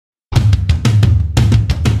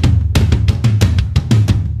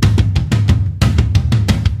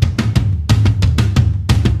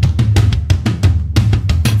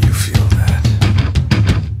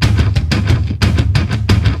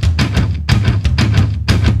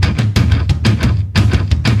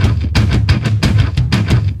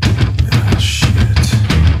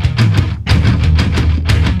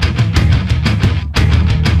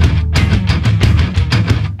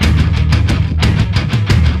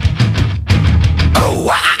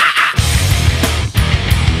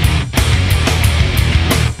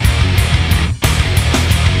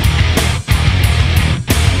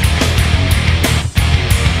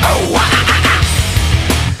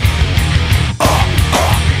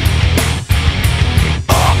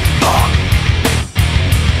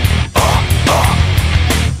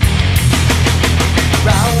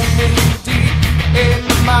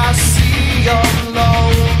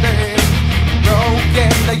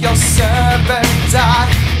yourself and die.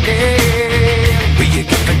 Will you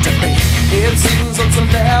give it to me? It seems what's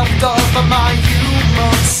left of my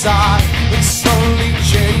human side is slowly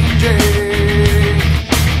changing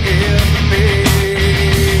in me.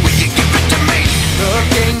 Will you give it to me?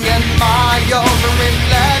 Looking at my own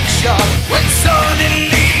reflection, when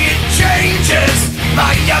suddenly it changes,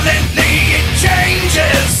 violently it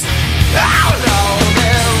changes. Oh no,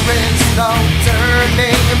 there is no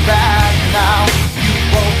turning back now. You've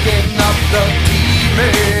woken up the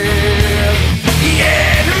demon, the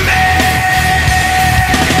enemy.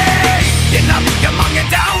 Get up, come on, get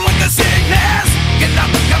down with the sickness. Get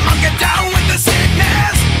up, come on, get down with the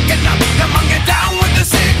sickness. Get up, come on, get down with the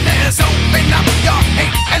sickness. Open up your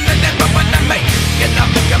hate and then open to me. Get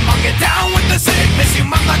up, come on, get down with the sickness. You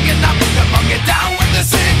mother, get up, come on, get down with the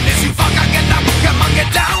sickness. You fucker, get up, come on,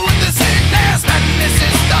 get down with the sickness. And this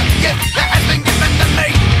is the gift that has been given to me.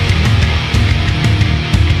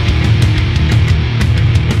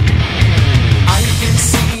 I can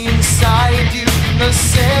see inside you, the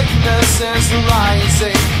sickness is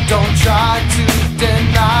rising. Don't try to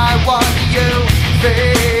deny what you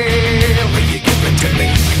feel. Will you give it to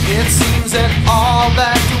me? It seems that all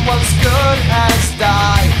that was good has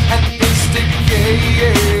died and is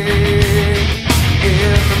decaying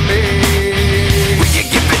in me. Will you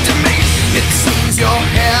give it to me? It seems you're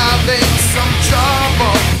having some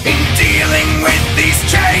trouble in dealing with these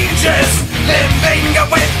changes, living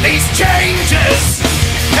with these changes.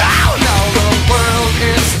 Now the world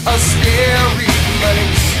is a scary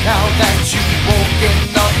place. Now that you've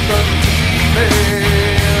woken up the demon,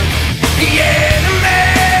 the enemy.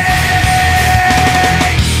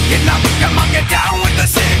 Get up, come on, get down with the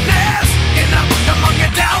sickness. Get up, come on, get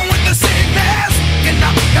down with the sickness. Get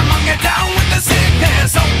up, come on, get down with the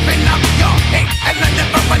sickness. Open up your hate and let it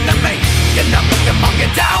open to me. Get up, come on, get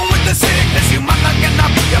down with the sickness. You mother, get up,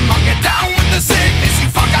 come on, get down with the sickness. You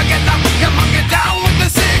fucker, get up, come on, get down with the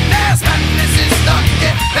sickness. And this is the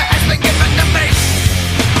gift that has been given to me.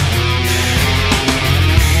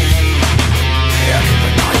 Yeah,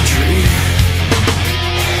 when I dream.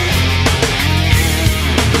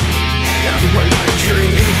 Yeah, when I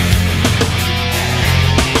dream.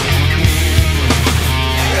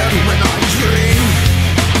 Yeah, when I dream.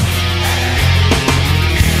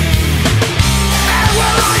 And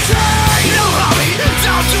when I dream. No, mommy,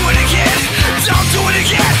 don't do it again. Don't do it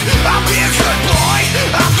again. I'll be a good boy.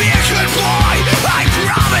 I'll be a good boy. I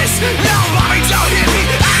promise. No, mommy, don't hit me.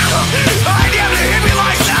 Ow. I never hit me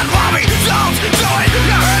like that, mommy. Don't do it.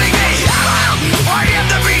 You're hurting me. Ow. I am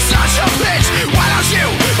to be such a bitch. Why don't you?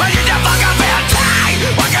 Why you just fuck up and die?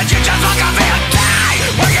 Why can't you just fuck up and die?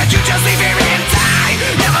 Why can't you just leave me and die?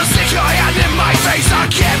 Never stick your hand in my face. I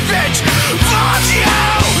can't bitch. Fuck you.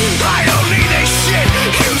 I don't need this shit.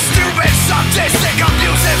 You stupid, sadistic,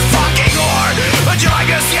 abusive fucking whore. Would you like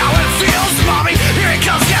to see how it feels, mommy? Here it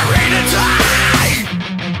comes, get ready to die.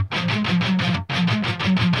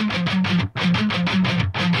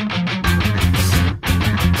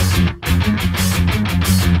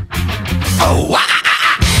 Oh,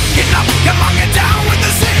 get up, come on, get down with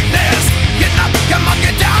the sickness. Get up, come on,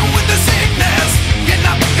 get down with the sickness. Get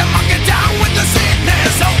up, come on, get down with the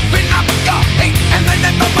sickness. Open up your hate and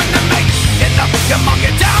then open to me. Get up, come on,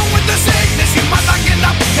 get down with the sickness. You mother, get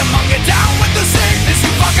up, come on, get down with the sickness.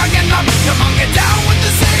 You fucker, get up, come on, get down with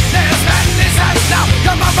the sickness. And this has now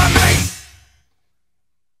come over me.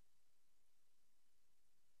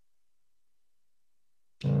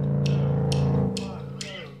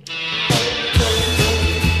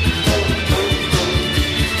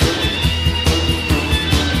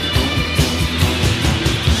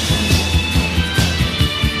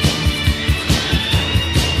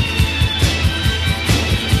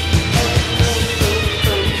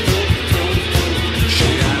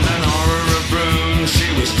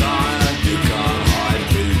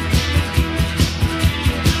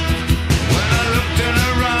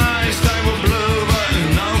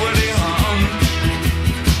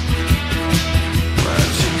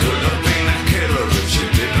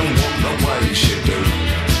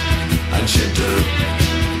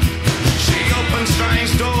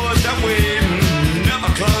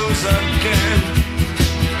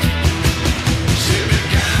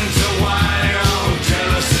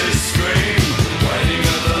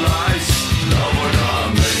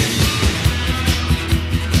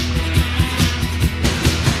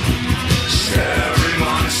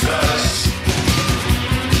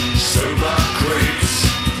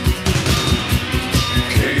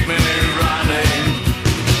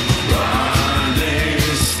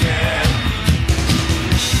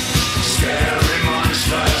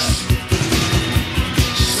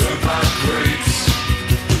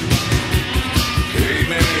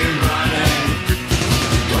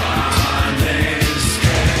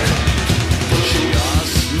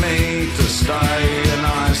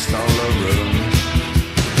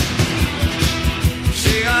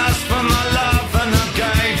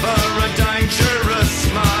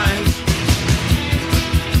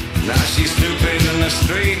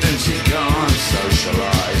 3,